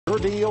Your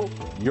deal,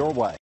 your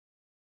way.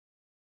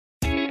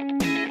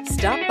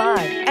 Stop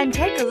by and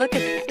take a look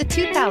at the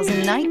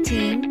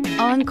 2019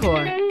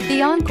 Encore.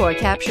 The Encore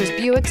captures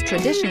Buick's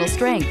traditional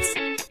strengths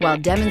while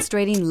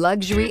demonstrating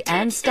luxury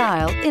and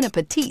style in a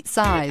petite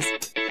size.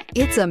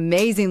 It's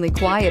amazingly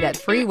quiet at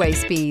freeway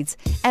speeds,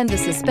 and the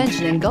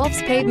suspension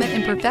engulfs pavement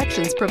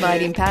imperfections,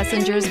 providing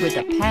passengers with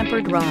a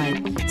pampered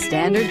ride.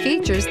 Standard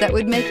features that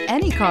would make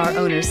any car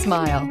owner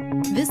smile.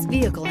 This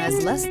vehicle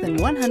has less than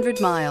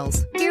 100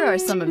 miles. Here are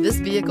some of this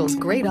vehicle's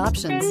great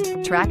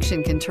options: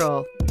 traction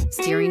control,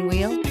 steering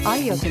wheel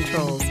audio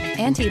controls,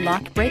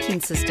 anti-lock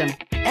braking system,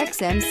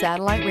 XM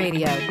satellite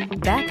radio,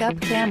 backup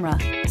camera,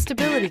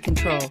 stability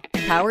control,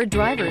 powered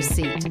driver's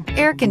seat,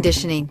 air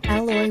conditioning,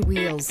 alloy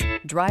wheels,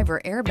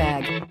 driver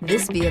airbag.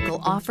 This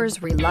vehicle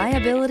offers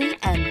reliability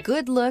and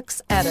good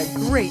looks at a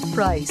great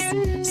price.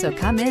 So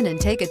come in and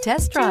take a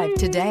test drive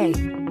today.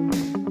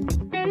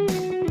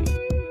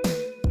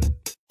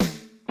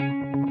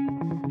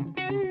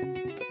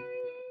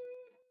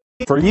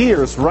 For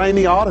years,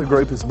 Ramey Auto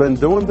Group has been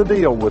doing the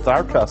deal with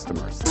our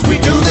customers. We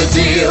do the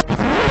deal.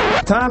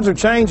 Times are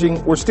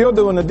changing. We're still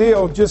doing the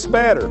deal, just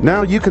better.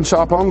 Now you can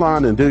shop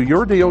online and do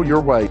your deal your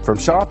way, from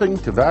shopping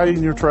to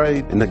valuing your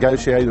trade and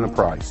negotiating a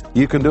price.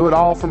 You can do it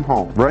all from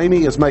home.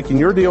 Ramey is making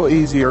your deal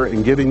easier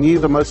and giving you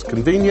the most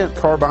convenient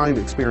car buying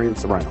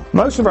experience around.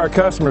 Most of our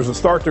customers that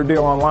start their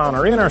deal online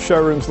are in our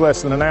showrooms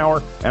less than an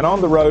hour and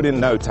on the road in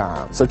no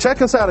time. So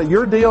check us out at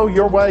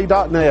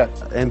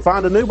yourdealyourway.net and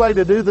find a new way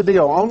to do the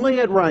deal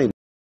only at Ramey.